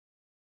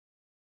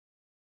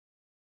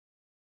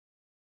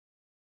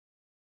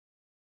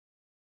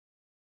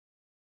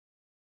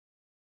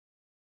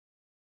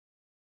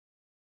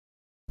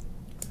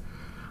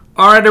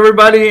All right,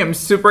 everybody, I'm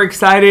super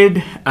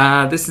excited.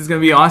 This is going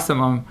to be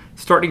awesome. I'm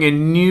starting a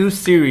new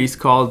series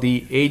called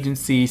the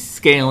Agency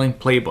Scaling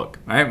Playbook.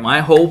 All right, my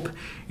hope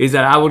is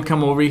that I would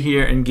come over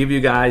here and give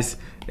you guys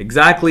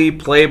exactly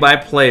play by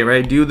play,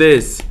 right? Do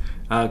this,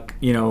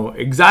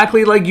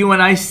 exactly like you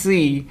and I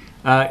see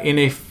in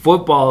a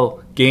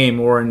football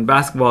game or in a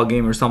basketball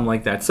game or something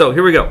like that. So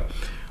here we go.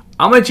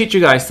 I'm going to teach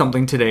you guys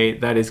something today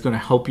that is going to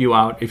help you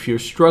out if you're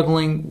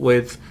struggling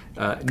with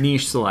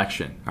niche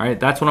selection. All right,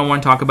 that's what I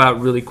want to talk about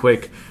really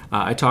quick.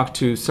 I talked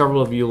to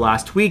several of you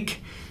last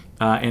week,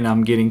 and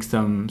I'm getting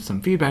some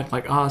feedback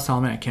like, "Oh,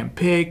 Solomon, I can't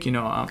pick.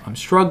 I'm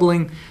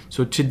struggling."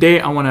 So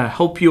today I want to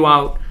help you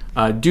out.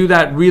 Do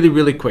that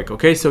really quick.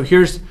 Okay, so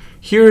here's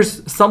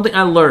something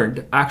I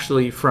learned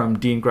actually from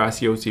Dean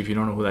Graziosi. If you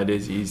don't know who that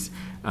is, he's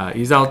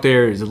out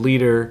there. He's a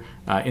leader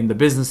in the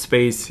business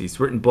space. He's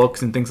written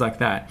books and things like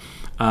that.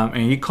 And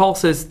he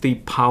calls this the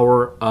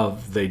power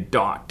of the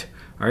dot.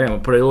 All right, I'm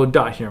gonna put a little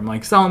dot here. I'm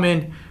like,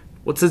 Solomon,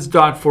 what's this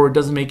dot for? It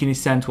doesn't make any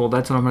sense. Well,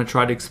 that's what I'm gonna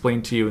try to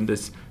explain to you in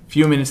this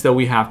few minutes that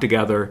we have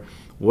together.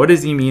 What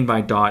does he mean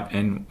by dot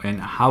and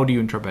how do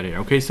you interpret it?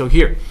 Okay, so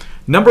here,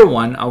 number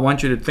one, I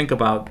want you to think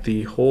about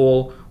the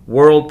whole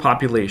world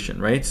population,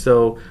 right?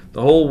 So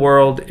the whole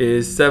world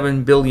is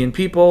 7 billion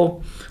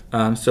people.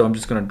 So I'm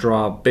just gonna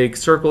draw a big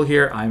circle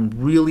here. I'm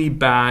really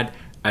bad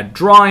at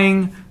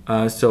drawing.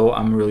 So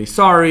I'm really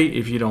sorry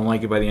if you don't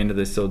like it by the end of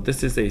this. So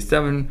this is a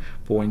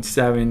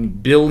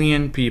 7.7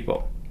 billion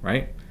people,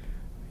 right?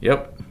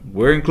 Yep,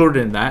 we're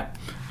included in that.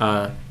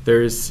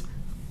 There's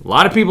a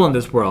lot of people in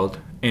this world,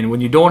 and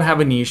when you don't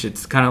have a niche,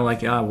 it's kind of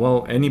like,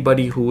 well,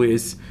 anybody who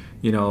is,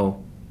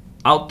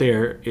 out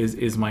there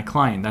is my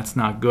client. That's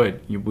not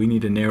good. We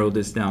need to narrow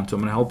this down. So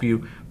I'm gonna help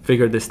you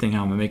figure this thing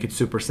out. I'm gonna make it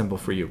super simple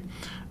for you.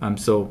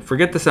 So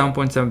forget the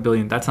 7.7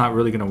 billion. That's not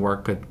really gonna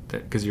work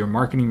because your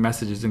marketing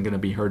message isn't gonna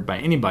be heard by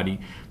anybody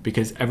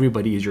because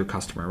everybody is your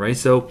customer, right?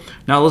 So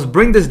now let's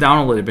bring this down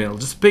a little bit. I'll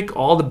just pick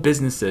all the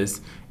businesses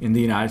in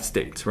the United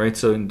States, right?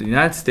 So in the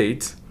United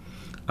States,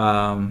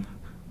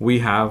 we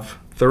have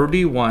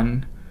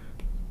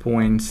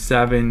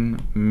 31.7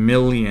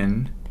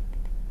 million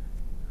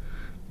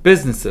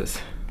businesses.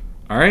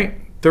 All right,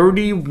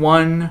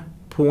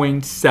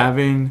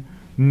 31.7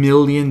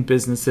 million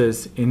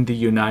businesses in the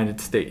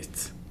United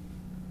States.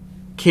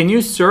 Can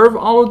you serve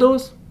all of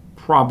those?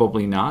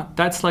 Probably not.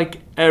 That's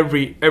like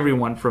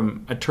everyone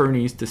from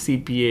attorneys to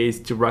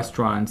CPAs to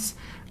restaurants,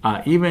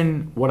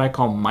 even what I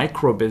call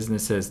micro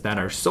businesses that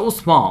are so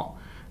small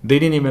they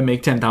didn't even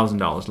make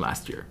 $10,000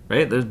 last year,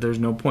 right? There's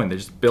no point. They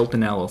just built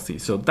an LLC.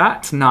 So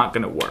that's not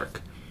gonna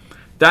work.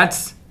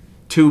 That's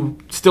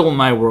still in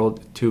my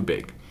world, too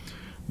big.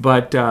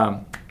 But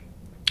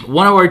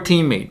one of our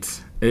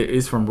teammates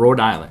is from Rhode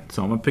Island.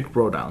 So I'm gonna pick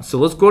Rhode Island. So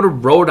let's go to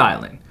Rhode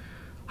Island.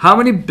 How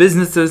many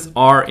businesses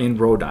are in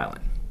Rhode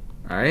Island?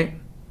 All right.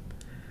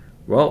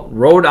 Well,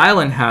 Rhode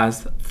Island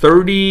has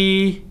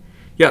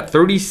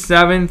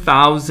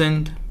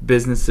 37,000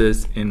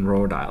 businesses in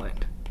Rhode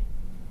Island.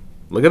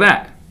 Look at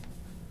that.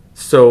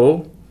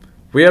 So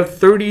we have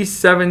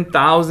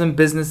 37,000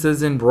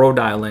 businesses in Rhode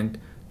Island.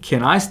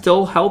 Can I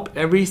still help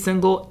every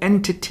single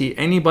entity?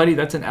 Anybody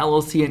that's an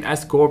LLC, an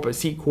S Corp, a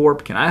C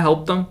Corp, can I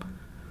help them?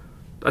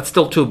 That's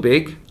still too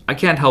big. I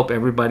can't help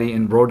everybody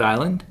in Rhode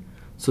Island.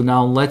 So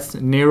now let's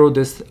narrow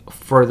this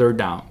further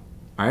down,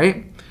 all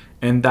right?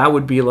 And that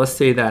would be, let's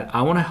say that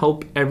I wanna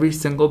help every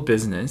single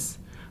business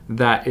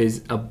that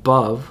is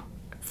above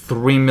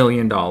 $3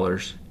 million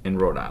in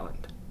Rhode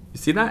Island. You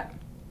see that?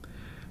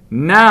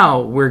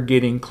 Now we're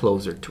getting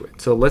closer to it.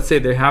 So let's say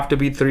they have to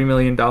be $3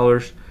 million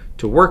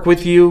to work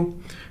with you.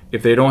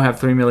 If they don't have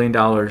 $3 million,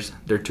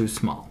 they're too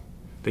small.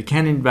 They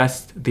can't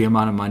invest the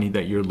amount of money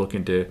that you're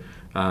looking to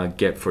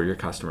get for your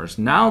customers.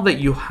 Now that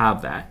you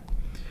have that,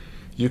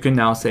 you can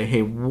now say,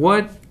 hey,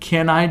 what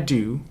can I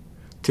do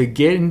to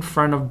get in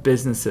front of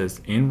businesses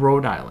in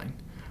Rhode Island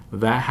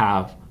that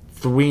have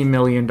 $3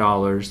 million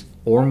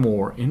or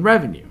more in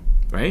revenue,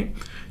 right?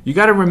 You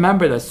got to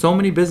remember that so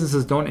many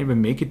businesses don't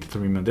even make it to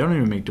 3 million. They don't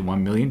even make to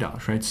 $1 million,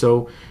 right?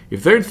 So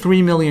if they're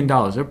 $3 million,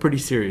 they're pretty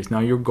serious. Now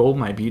your goal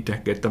might be to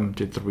get them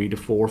to 3 to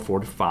 4, 4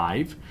 to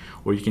 5,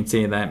 or you can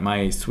say that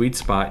my sweet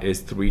spot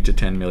is $3 to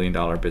 $10 million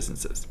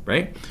businesses,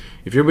 right?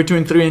 If you're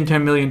between $3 and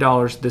 $10 million,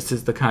 this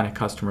is the kind of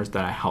customers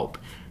that I help.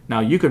 Now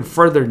you can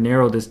further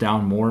narrow this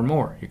down more and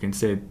more. You can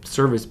say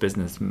service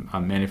business,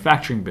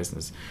 manufacturing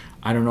business.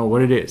 I don't know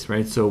what it is,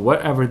 right? So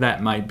whatever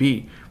that might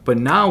be. But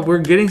now we're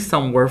getting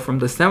somewhere from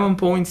the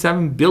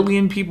 7.7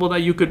 billion people that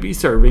you could be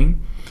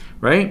serving,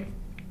 right?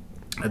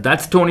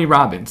 That's Tony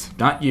Robbins,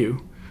 not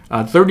you.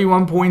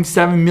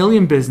 31.7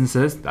 million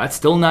businesses, that's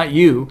still not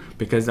you,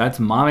 because that's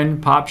mom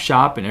and pop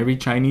shop and every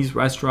Chinese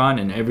restaurant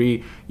and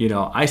every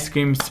ice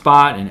cream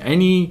spot and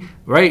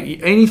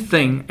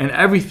anything and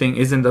everything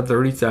is in the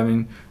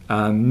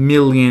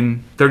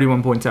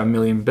 31.7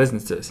 million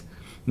businesses.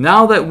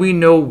 Now that we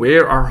know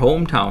where our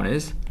hometown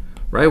is,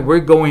 right, we're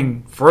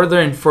going further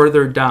and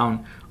further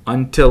down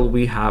until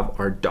we have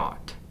our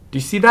dot. Do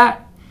you see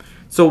that?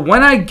 So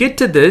when I get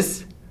to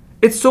this,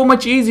 it's so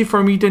much easier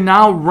for me to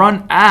now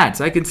run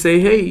ads. I can say,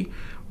 hey,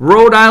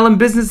 Rhode Island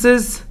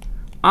businesses,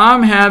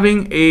 I'm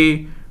having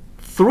a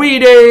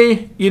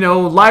 3-day,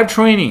 live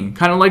training,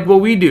 kind of like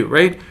what we do,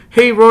 right?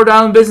 Hey, Rhode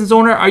Island business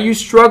owner, are you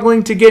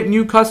struggling to get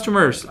new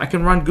customers? I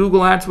can run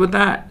Google ads with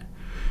that.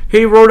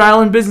 Hey, Rhode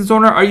Island business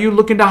owner, are you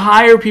looking to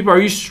hire people? Are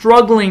you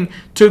struggling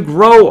to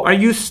grow? Are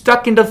you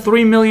stuck in the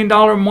 $3 million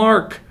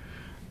mark?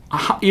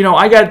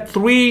 I got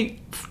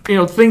 3,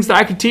 things that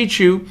I could teach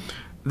you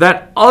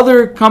that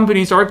other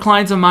companies or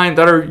clients of mine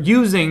that are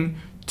using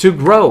to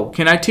grow.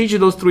 Can I teach you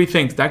those 3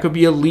 things? That could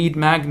be a lead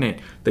magnet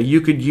that you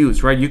could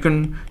use, right? You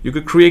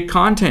could create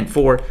content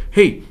for,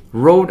 hey,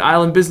 Rhode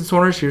Island business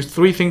owners, here's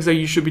 3 things that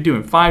you should be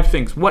doing, 5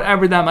 things,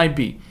 whatever that might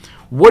be.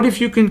 What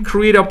if you can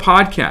create a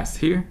podcast?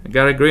 Here, I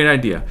got a great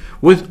idea.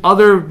 With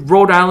other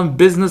Rhode Island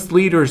business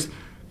leaders,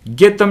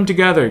 get them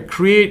together,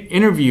 create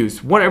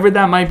interviews, whatever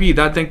that might be.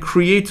 That then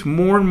creates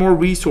more and more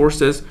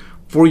resources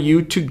for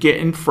you to get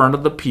in front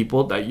of the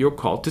people that you're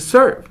called to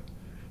serve.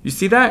 You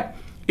see that?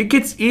 It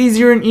gets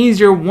easier and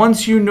easier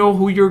once you know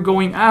who you're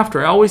going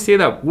after. I always say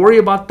that. Worry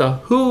about the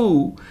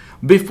who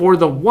before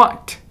the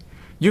what.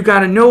 You got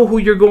to know who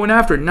you're going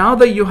after. Now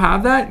that you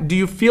have that, do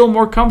you feel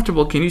more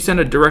comfortable? Can you send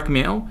a direct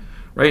mail,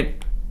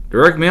 right?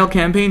 Direct mail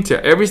campaign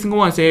to every single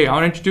one. Say, hey, I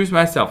want to introduce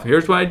myself.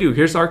 Here's what I do.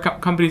 Here's our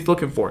company's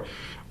looking for.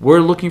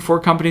 We're looking for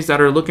companies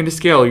that are looking to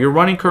scale. You're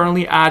running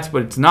currently ads,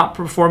 but it's not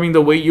performing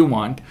the way you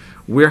want.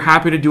 We're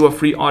happy to do a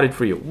free audit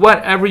for you.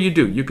 Whatever you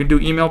do, you can do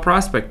email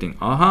prospecting.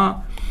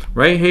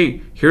 Right?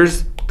 Hey,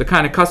 here's the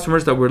kind of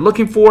customers that we're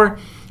looking for.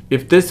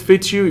 If this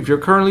fits you, if you're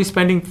currently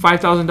spending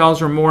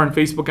 $5,000 or more on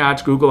Facebook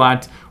ads, Google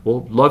ads,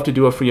 we'll love to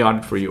do a free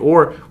audit for you.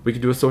 Or we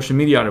can do a social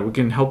media audit. We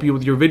can help you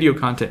with your video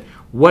content.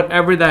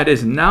 Whatever that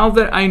is. Now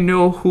that I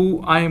know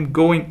who I am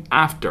going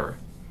after,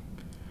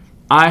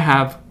 I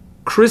have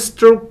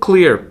crystal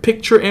clear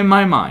picture in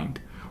my mind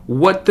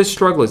what the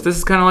struggle is. This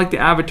is kind of like the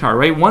avatar,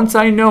 right? Once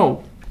I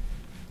know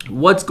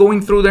what's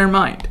going through their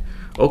mind.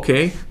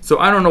 Okay, so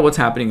I don't know what's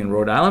happening in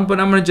Rhode Island, but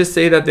I'm going to just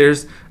say that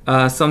there's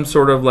some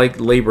sort of like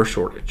labor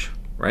shortage,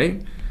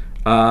 right?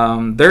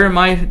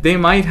 They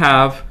might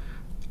have,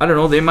 I don't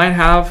know, they might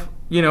have,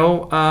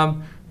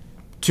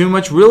 too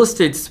much real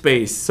estate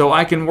space. So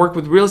I can work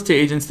with real estate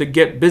agents to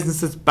get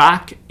businesses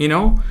back,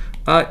 in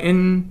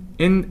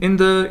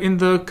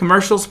the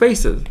commercial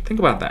spaces. Think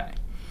about that.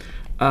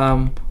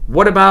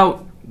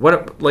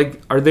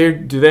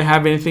 Do they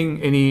have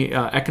any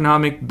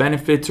economic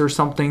benefits or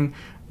something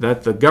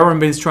that the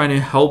government is trying to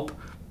help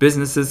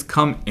businesses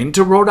come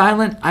into Rhode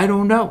Island? I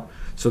don't know.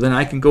 So then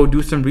I can go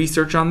do some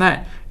research on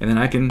that. And then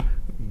I can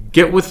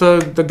get with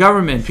the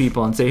government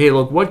people and say, hey,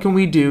 look, what can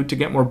we do to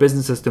get more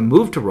businesses to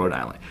move to Rhode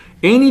Island?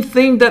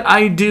 Anything that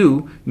I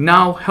do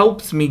now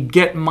helps me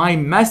get my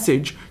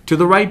message to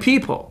the right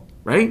people,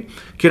 right?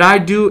 Could I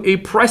do a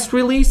press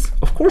release?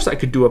 Of course I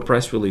could do a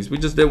press release. We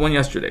just did one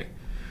yesterday.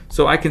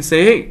 So I can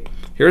say, hey,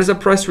 here's a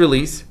press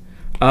release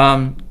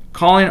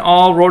calling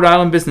all Rhode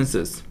Island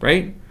businesses,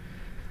 right?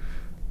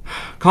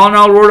 Calling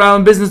all Rhode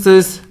Island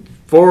businesses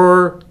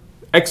for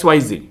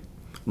XYZ.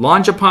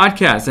 Launch a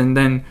podcast and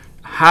then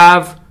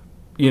have,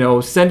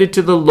 send it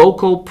to the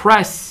local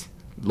press,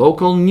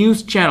 local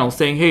news channel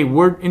saying, hey,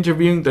 we're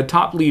interviewing the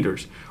top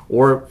leaders,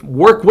 or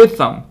work with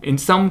them in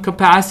some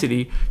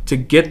capacity to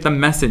get the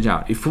message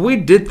out. If we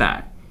did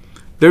that,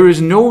 there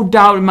is no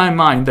doubt in my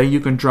mind that you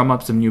can drum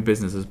up some new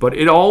businesses. But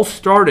it all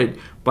started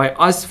by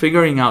us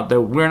figuring out that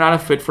we're not a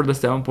fit for the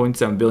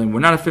 7.7 billion.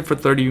 We're not a fit for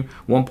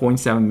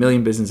 31.7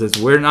 million businesses.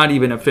 We're not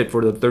even a fit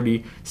for the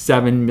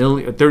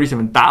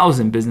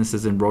 37,000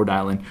 businesses in Rhode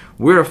Island.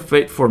 We're a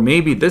fit for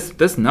maybe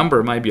this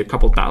number might be a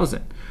couple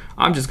thousand.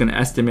 I'm just going to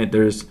estimate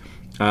there's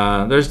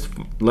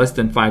less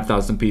than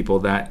 5,000 people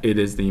that it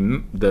is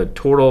the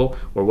total,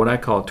 or what I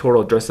call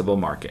total addressable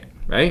market,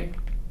 right?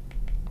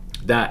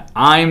 That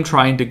I'm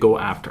trying to go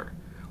after.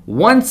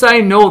 Once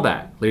I know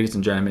that, ladies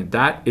and gentlemen,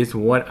 that is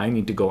what I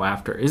need to go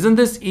after. Isn't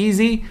this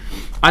easy?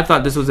 I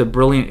thought this was a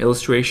brilliant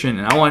illustration,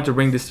 and I wanted to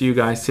bring this to you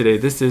guys today.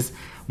 This is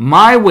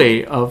my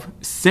way of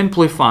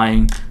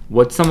simplifying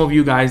what some of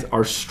you guys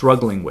are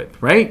struggling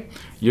with, right?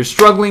 You're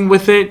struggling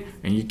with it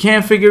and you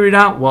can't figure it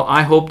out. Well,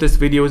 I hope this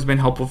video has been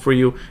helpful for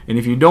you. And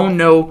if you don't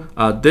know,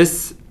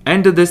 this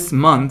end of this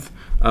month,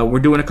 we're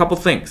doing a couple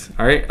things.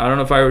 All right. I don't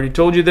know if I already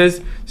told you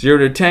this.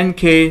 0 to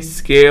 10K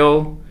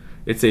scale.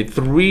 It's a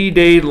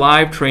 3-day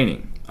live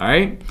training. All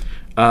right.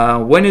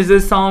 When is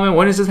this, Solomon?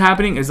 When is this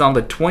happening? It's on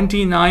the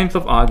 29th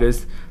of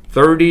August,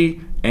 30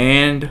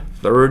 and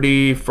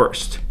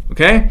 31st.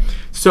 Okay.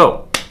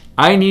 So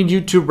I need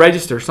you to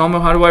register.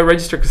 Solomon, how do I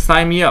register?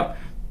 Sign me up.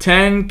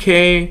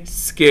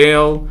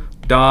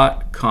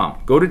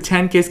 10kscale.com. Go to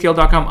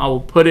 10kscale.com. I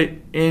will put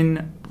it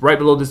in right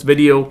below this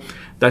video.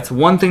 That's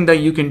one thing that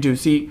you can do.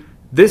 See,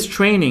 this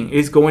training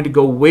is going to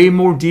go way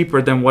more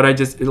deeper than what I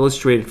just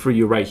illustrated for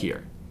you right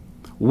here.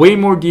 Way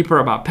more deeper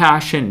about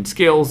passion and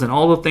skills and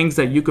all the things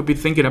that you could be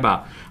thinking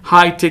about.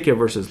 High ticket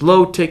versus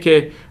low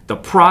ticket, the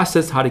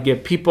process, how to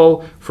get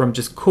people from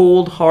just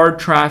cold, hard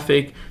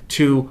traffic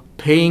to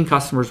paying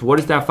customers. What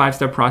is that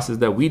 5-step process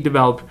that we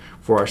developed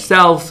for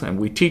ourselves, and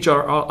we teach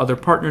our other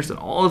partners and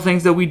all the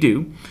things that we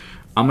do.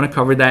 I'm going to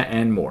cover that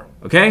and more,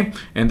 okay?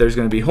 And there's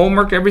going to be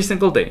homework every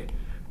single day.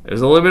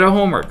 There's a little bit of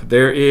homework.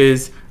 There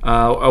is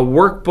a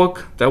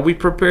workbook that we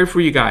prepared for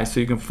you guys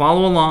so you can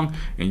follow along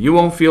and you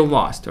won't feel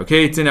lost,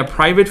 okay? It's in a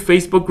private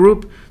Facebook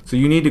group, so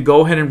you need to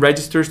go ahead and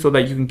register so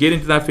that you can get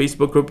into that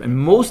Facebook group. And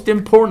most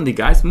importantly,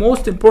 guys,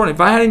 most important,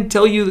 if I hadn't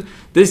tell you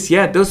this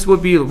yet, this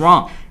would be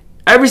wrong.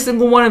 Every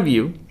single one of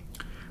you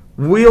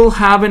will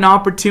have an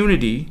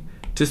opportunity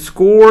to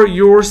score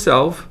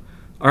yourself,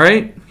 all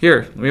right?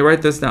 Here, let me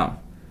write this down.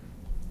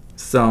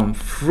 Some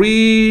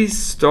free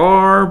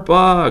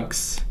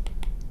Starbucks.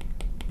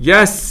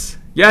 Yes,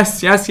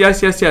 yes, yes,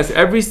 yes, yes, yes.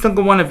 Every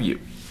single one of you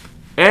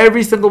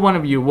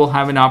will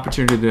have an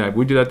opportunity to do that.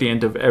 We do that at the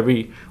end of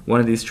every one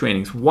of these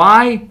trainings.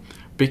 Why?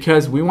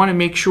 Because we want to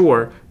make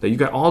sure that you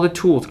got all the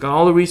tools, got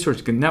all the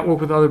resources, you can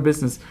network with other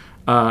business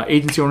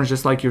agency owners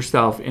just like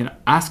yourself and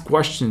ask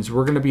questions.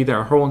 We're going to be there.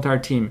 Our whole entire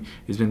team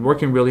has been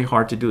working really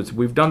hard to do this.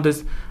 We've done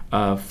this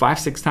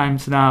 5-6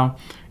 times now,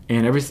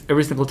 and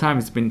every single time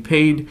it's been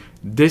paid.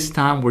 This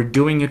time we're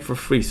doing it for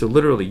free. So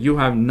literally, you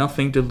have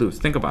nothing to lose.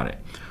 Think about it.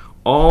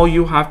 All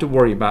you have to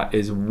worry about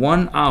is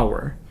 1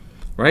 hour,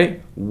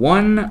 right?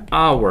 1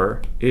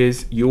 hour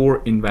is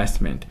your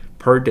investment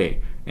per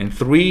day, and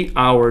 3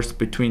 hours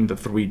between the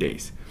 3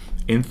 days.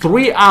 In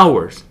 3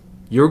 hours,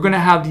 you're going to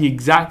have the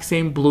exact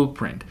same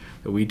blueprint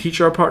that we teach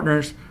our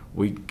partners,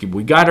 we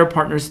guide our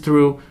partners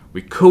through,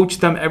 we coach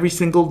them every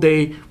single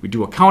day, we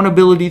do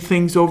accountability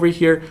things over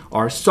here.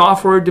 Our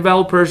software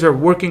developers are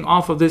working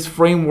off of this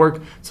framework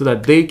so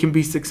that they can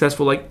be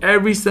successful like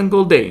every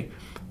single day.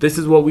 This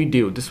is what we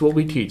do. This is what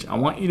we teach. I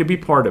want you to be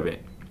part of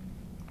it.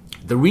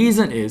 The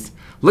reason is,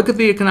 look at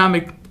the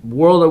economic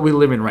world that we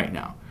live in right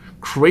now.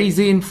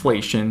 Crazy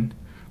inflation,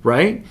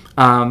 right?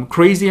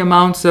 Crazy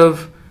amounts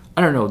of,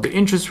 I don't know, the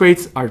interest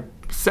rates are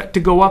set to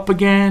go up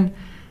again.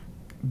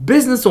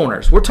 Business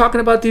owners, we're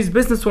talking about these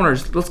business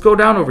owners. Let's go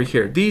down over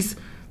here. These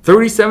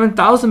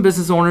 37,000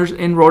 business owners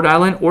in Rhode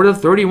Island, or the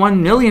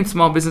 31 million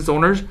small business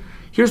owners.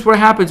 Here's what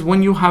happens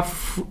when you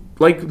have,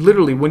 like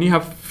literally, when you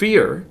have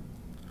fear.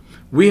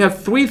 We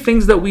have 3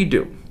 things that we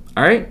do,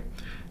 all right?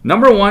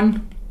 Number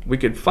 1, we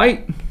could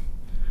fight,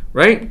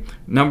 right?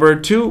 Number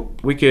 2,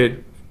 we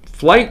could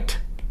flight.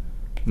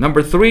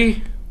 Number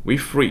 3, we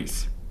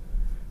freeze.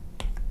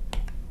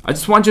 I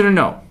just want you to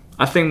know,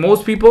 I think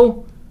most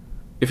people,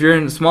 if you're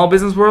in the small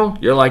business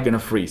world, you're like gonna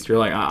freeze. You're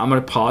like, I'm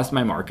gonna pause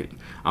my marketing.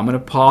 I'm gonna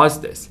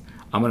pause this.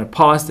 I'm gonna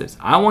pause this.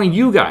 I want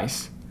you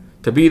guys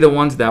to be the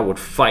ones that would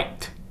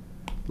fight.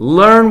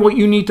 Learn what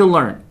you need to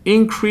learn.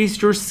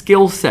 Increase your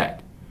skill set.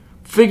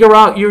 Figure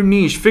out your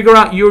niche. Figure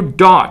out your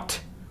dot,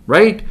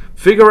 right?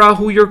 Figure out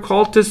who you're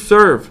called to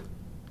serve.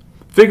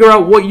 Figure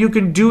out what you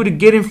can do to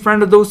get in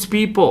front of those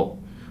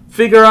people.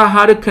 Figure out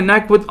how to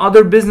connect with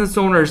other business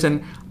owners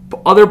and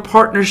other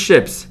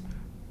partnerships.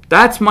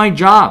 That's my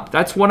job.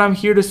 That's what I'm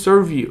here to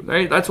serve you,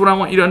 right? That's what I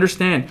want you to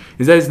understand,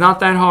 is that it's not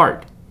that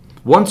hard.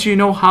 Once you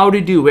know how to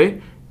do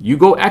it, you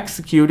go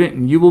execute it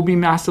and you will be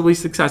massively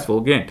successful.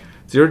 Again,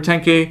 0 to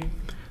 10K.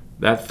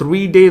 That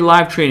 3-day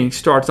live training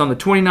starts on the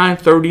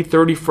 29th, 30th,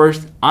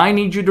 31st. I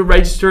need you to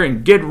register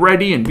and get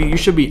ready, and you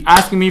should be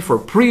asking me for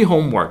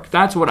pre-homework.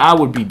 That's what I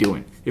would be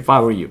doing if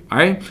I were you, all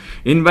right?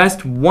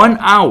 Invest 1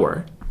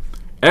 hour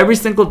every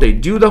single day.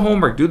 Do the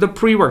homework, do the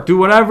pre-work, do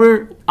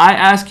whatever I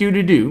ask you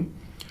to do.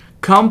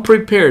 Come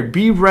prepared,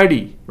 be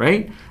ready,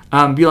 right?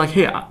 Be like,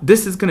 hey,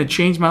 this is gonna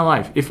change my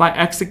life. If I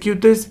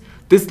execute this,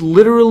 this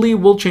literally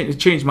will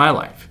change my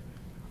life.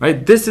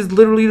 Right? This is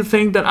literally the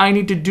thing that I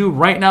need to do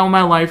right now in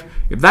my life.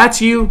 If that's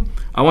you,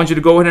 I want you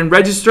to go ahead and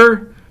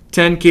register,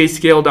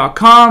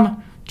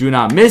 10kscale.com. Do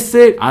not miss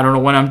it. I don't know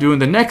when I'm doing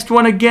the next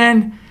one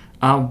again,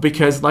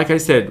 because like I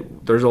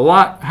said, there's a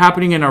lot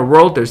happening in our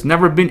world. There's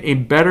never been a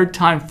better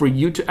time for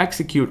you to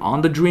execute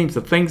on the dreams, the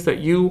things that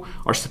you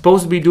are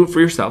supposed to be doing for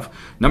yourself.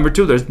 Number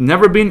 2, there's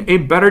never been a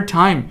better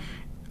time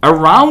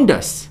around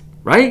us,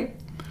 right?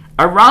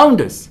 Around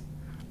us.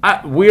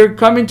 We're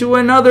coming to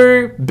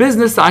another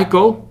business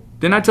cycle.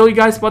 Didn't I tell you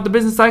guys about the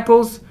business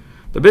cycles?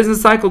 The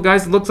business cycle,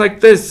 guys, looks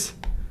like this,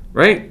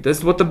 right? This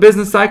is what the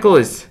business cycle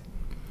is.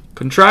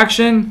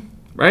 Contraction,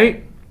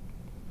 right?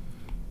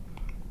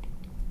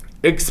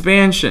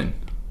 Expansion.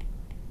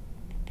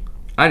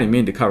 I didn't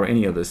mean to cover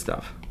any of this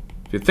stuff.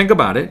 If you think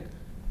about it,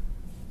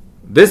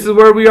 this is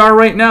where we are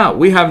right now.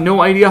 We have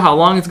no idea how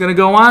long it's going to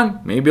go on.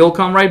 Maybe it'll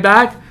come right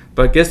back.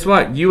 But guess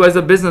what? You as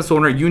a business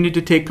owner, you need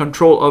to take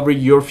control over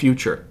your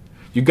future.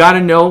 You got to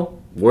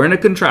know we're in a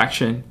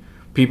contraction.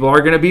 People are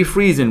going to be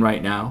freezing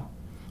right now,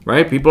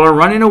 right? People are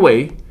running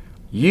away.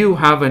 You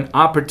have an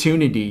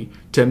opportunity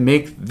to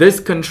make this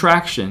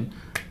contraction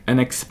an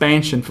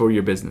expansion for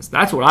your business.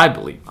 That's what I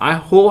believe. I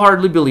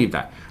wholeheartedly believe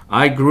that.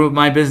 I grew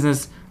my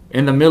business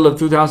in the middle of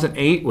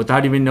 2008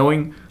 without even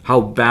knowing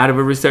how bad of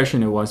a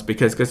recession it was,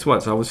 because guess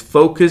what? So I was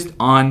focused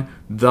on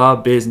the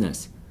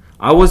business.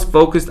 I was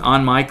focused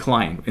on my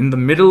client. In the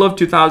middle of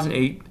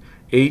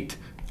 2008,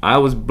 I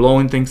was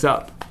blowing things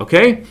up,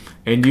 okay?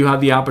 And you have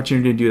the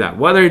opportunity to do that.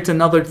 Whether it's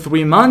another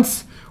 3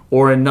 months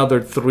or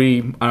another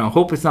 3. I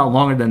hope it's not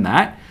longer than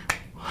that.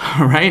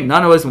 All right,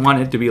 none of us want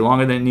it to be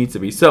longer than it needs to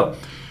be. So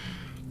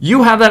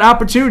you have that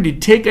opportunity.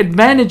 Take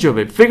advantage of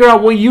it. Figure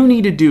out what you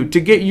need to do to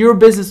get your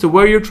business to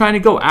where you're trying to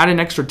go. Add an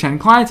extra 10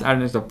 clients, add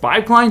an extra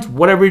 5 clients,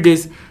 whatever it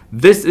is.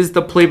 This is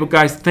the playbook,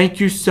 guys. Thank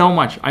you so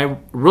much. I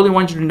really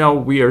want you to know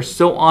we are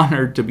so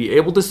honored to be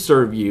able to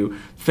serve you.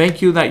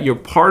 Thank you that you're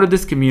part of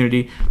this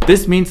community.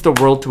 This means the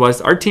world to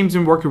us. Our team's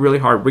been working really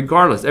hard.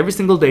 Regardless, every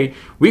single day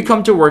we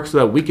come to work so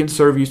that we can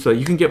serve you, so that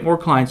you can get more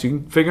clients, you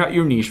can figure out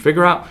your niche,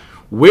 figure out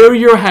where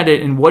you're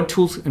headed and what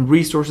tools and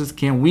resources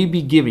can we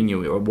be giving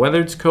you,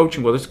 whether it's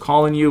coaching, whether it's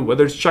calling you,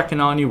 whether it's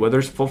checking on you, whether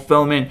it's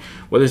fulfillment,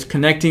 whether it's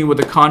connecting you with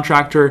a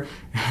contractor,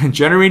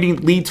 generating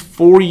leads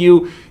for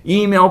you,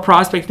 email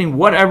prospecting,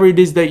 whatever it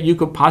is that you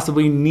could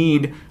possibly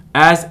need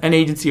as an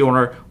agency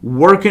owner,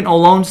 working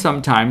alone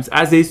sometimes.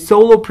 As a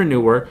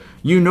solopreneur,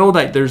 you know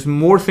that there's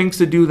more things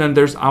to do than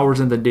there's hours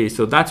in the day.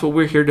 So that's what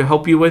we're here to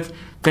help you with.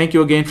 Thank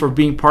you again for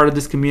being part of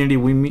this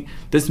community.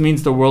 This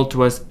means the world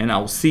to us, and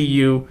I'll see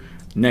you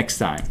next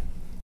time.